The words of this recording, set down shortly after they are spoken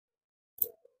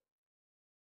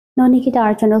Noni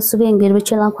kita channel subeng bir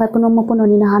chelang khwai punom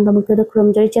mapunoni na han bamuk da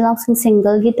krum jari chelang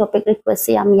single gi topic request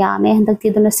yam yame handak ti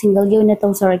dona single gi une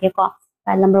tong sorage ko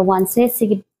file number 1 se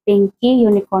sigi pinky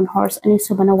unicorn horse ani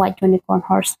subana white unicorn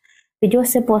horse video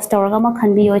se post auraga ma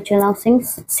khan bi yo chelang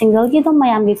single gi dom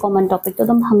mayam gi common topic to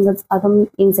dom hamga adom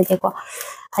ingzake ko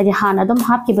haji han adom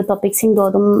hap ki topic sing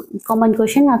do dom common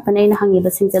question ngak tanai na hangi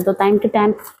ba sing do time to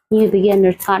time new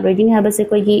beginner card reading have se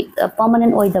ko gi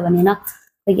permanent oi da bani na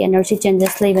energy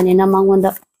changes lay bani na mangon da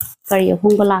kari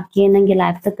hunga laki nangi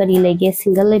life ta kari lege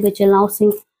single lay beche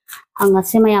lausing hanga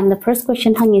se mayam the first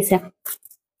question hangi se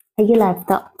agi life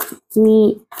ta mi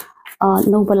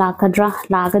no bala kadra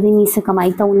laga di mi se kamai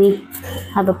tawni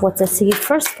have a pot se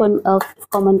first one of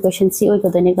common question si oi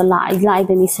ko dane ga la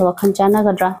de mi se wakhan chana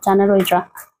gadra chana roidra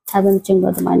have a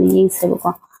chingo da mani yin se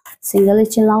ko single lay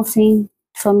che lausing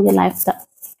from your life ta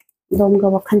dom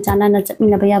ga wakhan chana na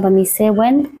chapina ba ya ba mi se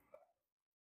when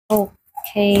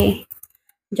okay,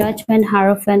 judgment,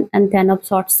 hierophant, and 10 of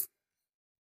swords.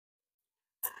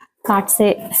 Card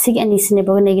say sig any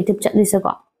sinable negative chat this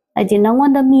ago. I did not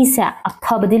want the me say a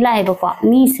probably liable.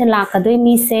 Me say lakado,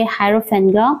 me say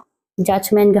hierophant ga,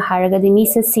 judgment ga haraga, the me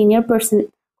say senior person,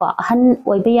 han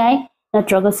oibi, not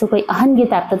drugasuka, a hun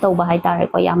get up the toba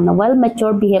hitareko yam, no well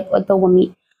mature behave or toba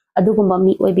me, a dugumba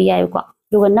me oibi.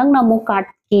 Do a nang na mo card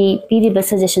ki pity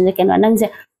suggestion they can run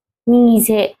me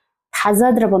say.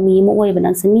 Hazardraba mi mo oi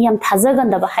banang mi am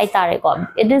hazaganda ba hai tare ko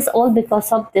it is all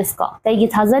because of this ko tai gi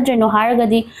hazardre no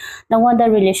haragadi nangwanda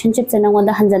relationship se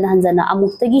nangwanda hanjana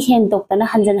amukta gi hen tok tana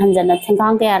hanjana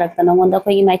thengang ka yarak ta nangwanda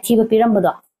ko gi mai thi ba piram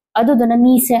bodo adu dona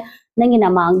mi se nangi na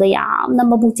mang da yam na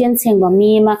mabu chen sengba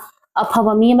mi ma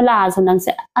aphaba mi ma la so nang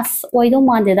se as oi do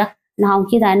mande da naw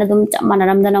ki dai na dum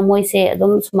chamanaram dana moi se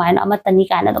dum sumaina ama tani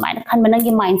ka na dum ai khan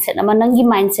banangi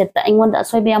mindset ta ingonda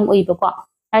asoi be am oi ba ko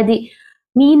adi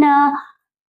Mina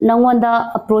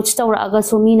nangwanda approach tawra aga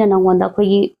so mina nangwanda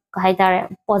kogi kaitare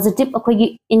positive akogi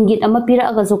ingit ama pira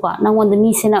aga so ka nangwanda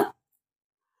mi sena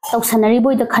tawsanari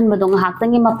boy da khanba dong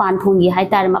haktangi mapan thongi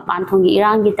haitare mapan thongi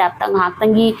irangi tap tang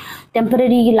haktangi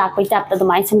temporary gi lakpai tap ta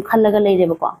dumai sim khallaga leire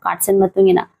ba ko card sen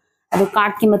matungina adu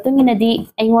card ki matungina di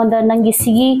aingonda nangi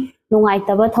sigi nungai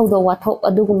taba thodo wathok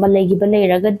adu gumba legi ba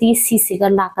leiraga di si ga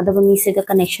lakadaba mi se ga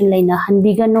connection leina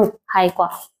hanbiga no hai ko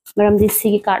maram di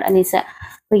sigi card ani se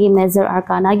kogi major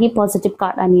arcana gi positive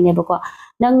card ani ne ba ko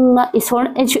nang isor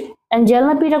angel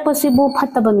na pirak ko sibu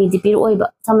phattaba mi di pir oiba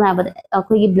samna ba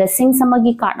kogi blessing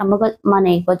samagi card amaga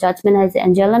mane ko judgment has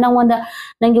angel na wanda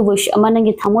nangi wish ama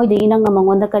nangi thamoi de nang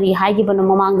mangonda kari hai gi bano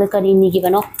mamang da kari ni gi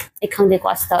bano e khangde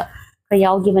ko asta ka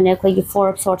yaw gi bane kogi four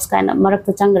of swords kind marak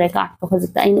ta changre card ko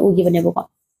hojita in u gi bane ba ko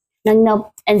nang na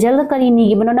angel da kari ni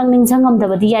gi bano nang ningjangam da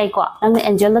badi yai ko nang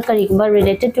angel da kari ba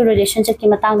related to relationship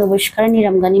ki matang da wish kar ni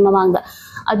ram gani mamang da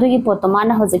adugi poto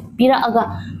mana hojik pira aga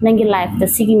nangi life da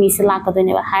sigi mi se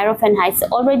lakadone ba hierophant has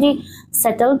already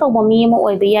settle to bo mi mo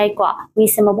oi be yai ko mi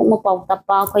se mabuk mo pau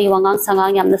tappa khoi wangang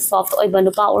sangang yamna soft oi ba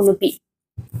nupa or nupi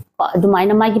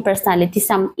adumaina magi personality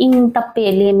sam ing tappe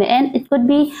le me and it could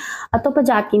be atopa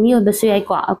jat ki mi obasu yai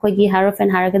ko akoi gi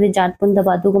hierophant haragadi jat punda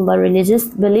ba dugumba religious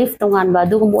belief tongan ba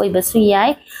dugum oi basu yai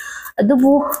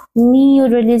adubu mi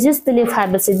religious belief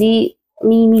habasidi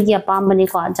mi gi apambani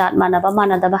ko jat manaba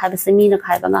manada ba habase mi na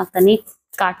khaiba ngaktani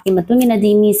card ki matungina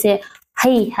di mi se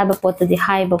hai haba pot di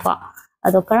hai ba ko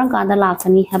ado karang kanda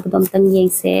lakani habadom tang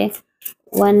yeng se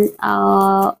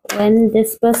when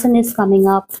this person is coming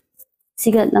up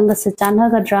siga nanga se chana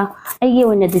gadra aigi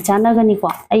oina di chana gani ko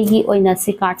aigi oina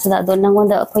si card sa do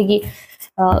nangonda khoi gi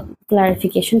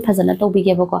clarification phajana to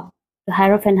bige ba ko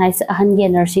hierophant has ahan gi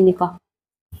energy ni ko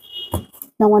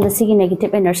nangwanda sigi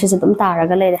negative energy se dum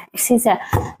taraga lere si se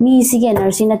mi sigi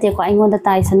energy na te ko aingonda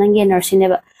tai sanang energy ne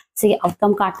ba sigi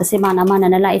outcome card se mana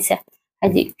na lai se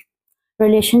adi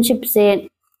relationship se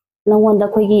nangwanda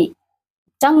khoi gi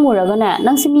changmuraga na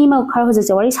nang si mi ma khar hoje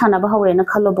se wari sana ba hawre na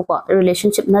khalo ba ko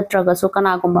relationship na traga so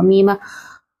kana gumba mi ma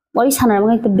wari sana ma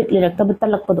ngai bit lirak ta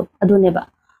talak pa do adu ne ba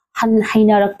han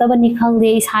haina rak ta ba ni khangde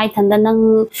sai thanda nang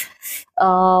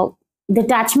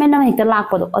detachment na hekta lak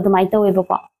pa do adu mai ta we ba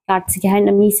ko card si hai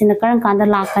na mi sina karang kanda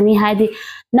lakani hai di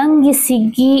nangi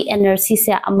sigi energy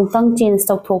se amutang change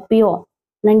tok thokpio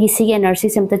nangi sigi energy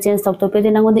se amta change tok thokpio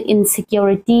de nango de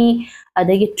insecurity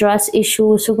adagi trust issue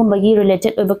sugum bagi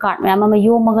related oba card ma ma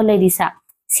yo maga lady sa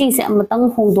si se amutang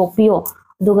hongdokpio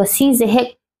aduga si se hek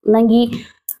nangi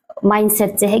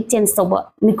mindset se hek change toba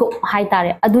miko hai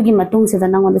tare adugi matung se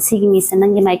da nango de sigi mi se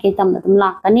nangi mai ke tam na dum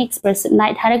lakani express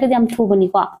night haraga de am thubani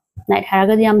ko night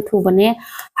haragadi am thubane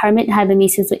hermit haiba mi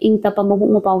se so ing tapa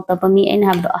mabuk mapau tapa mi en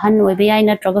have ahan oi be ai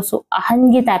na traga so ahan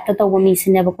gi type ta to mi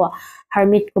se ne ba ko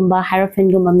hermit kumba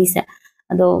hierophant gumba mi se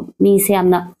ado mi se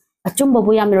amna achumba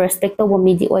yam respect to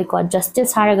midi oi ko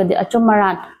justice haragadi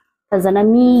achumaran fazana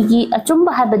migi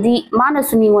achumba habadi mana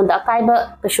sumi ngonda kaiba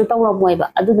kashu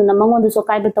tawramoiba aduduna mangonda so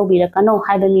kaiba tawbira kano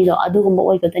haiba mido adugumba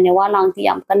oi gotane walangti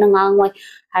yam kana ngangoi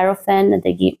hierophant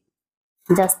adagi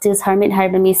justice hermit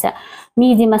haiba misa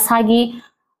midi masagi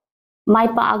mai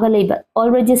pa aga leba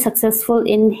already successful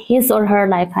in his or her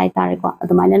life hai tare ko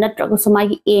adumaina natrago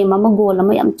sumagi aim ama goal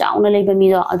ama yam chauna leba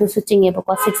mido adu su chinge ba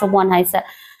ko 6 of 1 haisa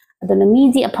aduna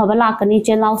midi afaba lakani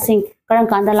chelausing karan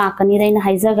kanda lakani reina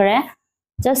haizagare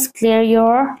just clear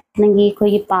your nangi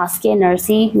koi past ke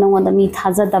energy nongonda mi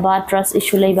thaja daba trust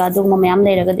issue leba adu mayam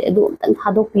leiraga adu tan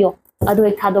thadok pio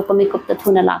adu ek thadok ko makeup ta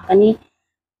thuna lakani.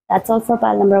 That's all for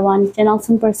pile number 1.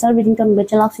 Channel personal reading to the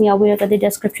channel ya we the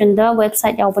description the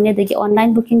website ya bane the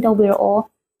online booking to we or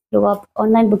you up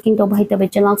online booking to bahita be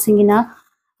channel singina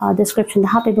description the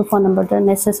happy phone number the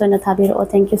message on the thabir oh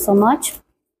thank you so much.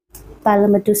 Pile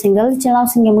number 2 single channel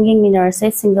singing muging minor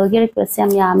say single ge request yam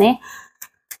yame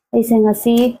I sing a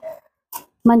see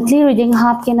monthly reading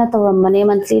half can at money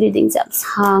monthly readings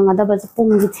hang other but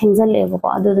pung the things a level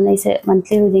other than I say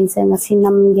monthly readings and a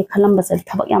sinam ge columbus at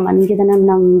tabak yaman get an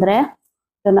nangre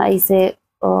then I say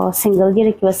single ge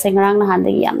request sing around hand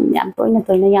the yam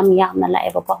toina yam na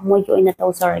live more you in a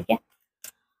toaster again.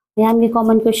 The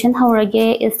common question how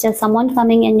again is just someone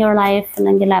coming in your life and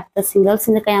then lap the singles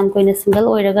in the kayam coin a single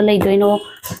or a late do you know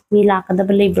me lack the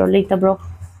believe bro later bro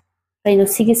I know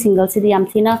sigi single city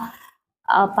amthina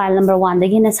pile number 1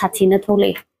 again is Satina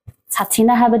Tole.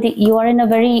 Satina habadi you are in a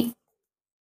very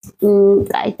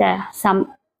like some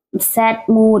sad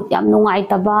mood, yam nungai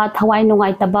taba, thawai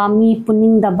nungai taba, me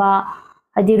puning daba,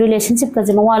 the relationship because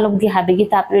wall of the habit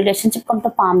tap relationship come to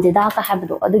palm the daka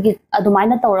habdo,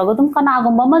 adumina toragotum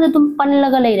kanagum bama the tum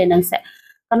palaga lady and say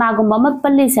kanagum bama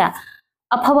palisa.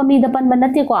 Apava me the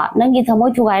panbanati qua, Nangi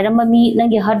Tamoy to Iramba me,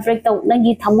 Nangi heartbreak,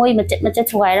 Nangi Tamoy machet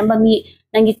to Iramba me,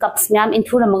 Nangi cups yam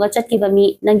into the Magacha give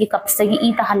me, Nangi cups the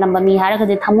eat a hanamba me, Haraga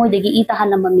the Tamoy the eat a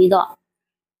hanamba me do.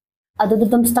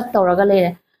 Adudum stuck to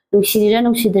Ragale,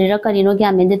 Nushidra Carino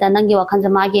Gamin, the Nangi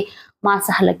Wakanzamagi, Masa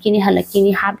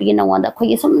Halakini, happy in a wonder,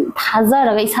 quick some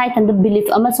hazard is height and the belief,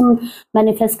 Amasum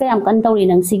manifesta am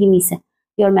cantorin and Sigimise.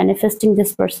 You're manifesting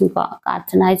this person,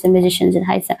 cards and heights and magicians and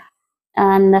heights.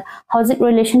 And how's it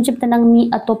relationship tanang mi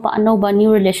atopa anoba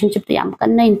new relationship to yam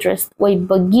kanna interest way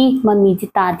bagi mami di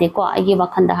ta de ko agi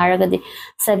wakhanda haragadi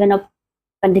 7 of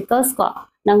pentacles ko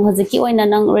nang hojiki oina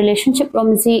nang relationship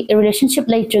romsi relationship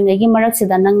laitring agi marak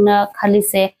sida nang na khali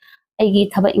se agi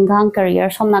thaba ingang career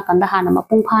somna kanda hana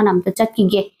mapung phanam ta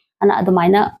chakige ana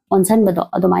adumaina onsan bado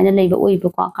adumaina leiba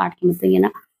oibo ko card ki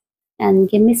mutungena. And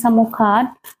give me some more card.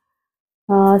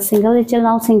 Single little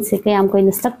now since I'm going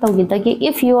to stuck to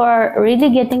if you are really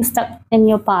getting stuck in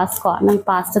your past ko nang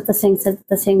past the sing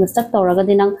stuck to raga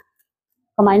dinang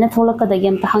kamaina thola ka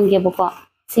dagem ta hangge boko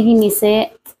sigi mi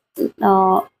se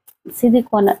sidi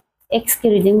ko na ex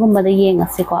ki reading gum bada yeng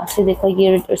ase ko sidi ko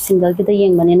gi single ki da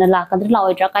yeng mani na la ka dra la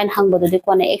oidra kain hang bada de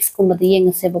ko na ex kum bada yeng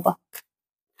ase boko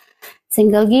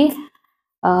single gi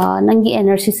nangi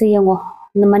energy se yengo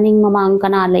maning mamang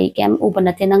kana lay kem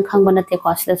upanate nang khangbanate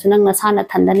costla sunang nasana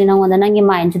thandani nang wanda nangi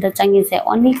mind da changi se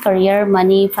only career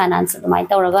money finance mai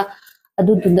tawraga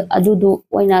adu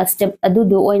oina step adu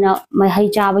oina mai hai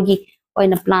chabagi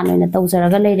oina plan oina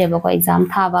tawjaraga leireba ko exam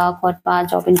thaba khotpa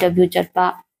job interview chatpa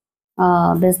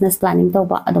business planning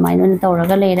tawba adu mai oina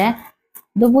tawraga leire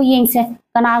dubu yengse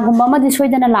kana gumba ma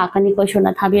disoidana lakani ko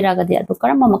shona thabiraga de adu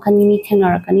karama makhani ni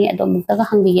thengnarakani adu muktaga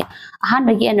hangbiye ahan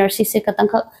bagi energy se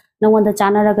katang no one the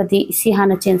channel ragadi si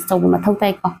hana change to mathau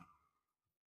tai ko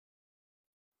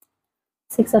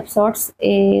 6 of swords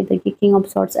the king of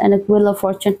swords and a wheel of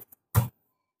fortune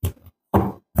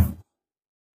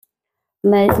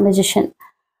magician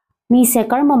mi se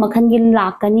karma makhan gi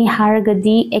lakani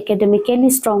haragadi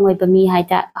academically strong oi ba mi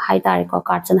haita ko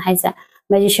cards and haisa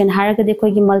magician haragadi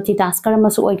ko gi multitasker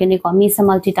amasu oigani ko mi se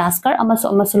multitasker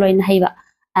amasu loin haiba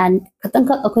and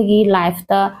katang ko gi life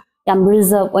ta yam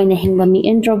reserve oina hingba mi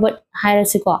introvert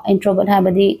hairasiko introvert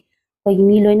habadi koi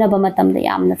mi loina ba matam da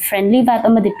yamna friendly vibe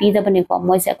amadi pi da bane ko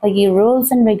moise koi gi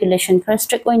rules and regulation first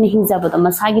strict oina hingja ba da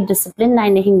masagi discipline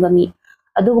line hingba mi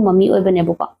adugu mami oi bane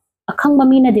bo akhang ba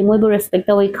mi na de moi bo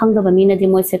respect oi khang da ba mi na de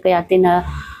moise kaya tena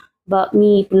ba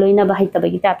mi loina ba haita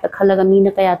ba gi tap ta khalaga mi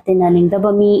na kaya tena ning da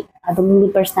ba mi adum mi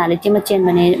personality ma chen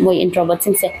bane moi introvert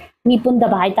sing se mi pun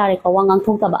da ba hai tare ko wangang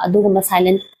thok ta ba adugu ma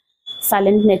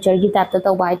silent nature gi tap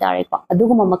ta bai tare ko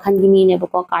aduguma makhan gi ni ne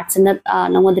bako cards na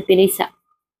nango de pirisa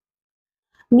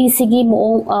mi sigi mo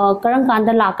karang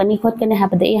kanda lakani khot kane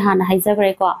habade e hana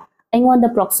haizagre ko aingon the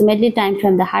approximately time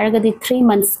frame the haragadi 3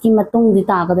 months ki matung di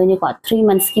ta ga doni ko 3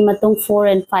 months ki matung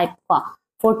 4 and 5 ko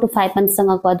 4 to 5 months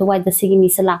sanga ko do why the sigi mi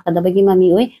se lakadabagi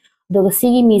mami oi do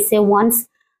sigi mi se once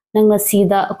nang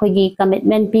sida akogi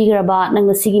commitment pigraba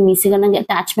nang sigi mi siga nang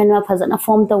attachment ma phazana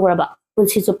form tawraba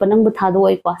punsi chupa nang bu thado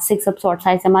oi ko 6 of swords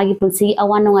sai magi punsi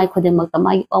awanongai khodemak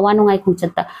magi awanongai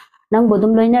khungchatta nang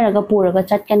bodum loina raga puraga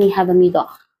chatkani haba mi do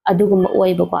adugumba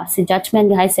oi ba ko si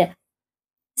judgment ga haise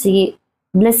si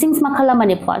blessings makhala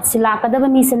mane ko si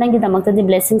lakadaba mi se nang gi damakta di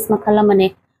blessings makhala mane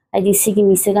aigi sigi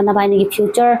mi se ga na bai ni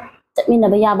future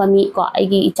chatmina ba yaba mi ko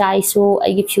aigi ichai su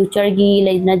aigi future gi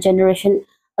leina generation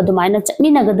adumaina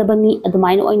chatmina ga daba mi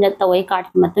adumaina oina tawai card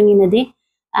matungi na di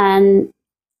and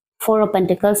 4 of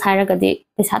Pentacles hairaga de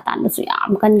pesa tan su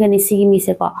yam kan gani sigi mi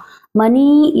se ko money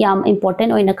yam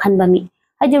important oina khanba mi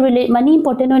haji relate money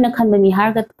important oina khanba mi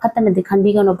harga phatana de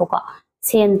khanbi ga no ko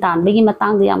sen tan begi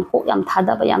matang de yam ko yam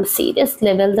thada ba yam serious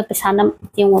level da pesa nam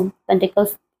yung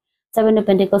Pentacles 7 of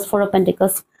Pentacles 4 of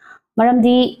Pentacles maram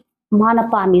di mana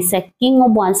pa mi se king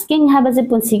of wands king haba je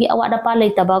punsi gi awada pa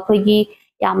leita ba khoi gi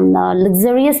yam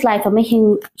luxurious life ama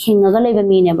hinga ga leba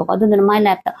mi ne ba ko dun my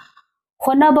life ta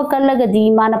khona ba kalagadi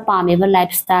mana pame ba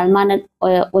lifestyle mana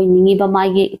oiningi ba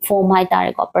magi form hai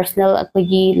tare ko personal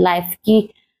akogi life ki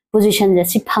position je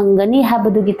si phangani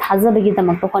habadu gi thajabe gi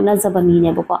damak to khona jaba mi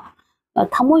ne ba ko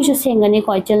thamoi ju sengani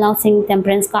ko chelnaw sing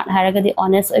temperance card haragadi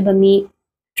honest oiba mi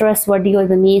trustworthy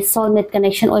oiba mi soulmate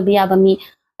connection oiba ya ba mi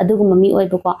aduguma mi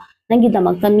oiba ko nangi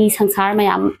damak ta mi sangsar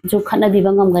mayam ju khana bi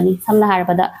bangam gani samna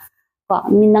harabada ko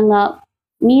minanga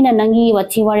mina nangi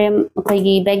wachi warem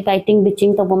akoigi backbiting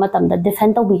bitching to boma tamda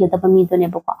defend to biga da mi do ne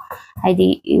bako haidi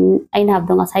aina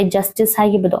habdo ngasai justice hai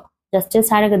gi bodo justice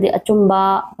haraga di achumba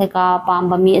ka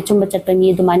pamba mi achumba chatpa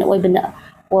mi dumaina oibna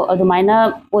adumaina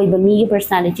oiba mi gi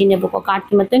personality ne bako card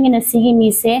ki matung ina sigi mi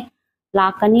se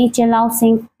lakani chelao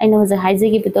sing aina hoje haije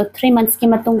gi bodo 3 months ki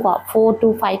matung ko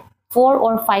 4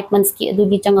 or 5 months ki adu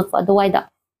gi changak ko aduwaida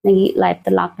nagi life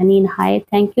ta lakani in hai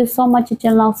thank you so much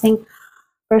chelao sing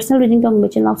personal reading tong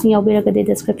bechil naw sing yawbira ka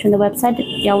description the website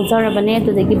yawzara bane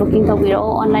to the booking to wiro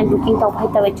online booking to bhai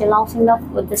ta bechil naw sing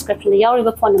the description the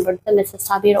yawri phone number the message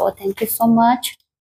sabira thank you so much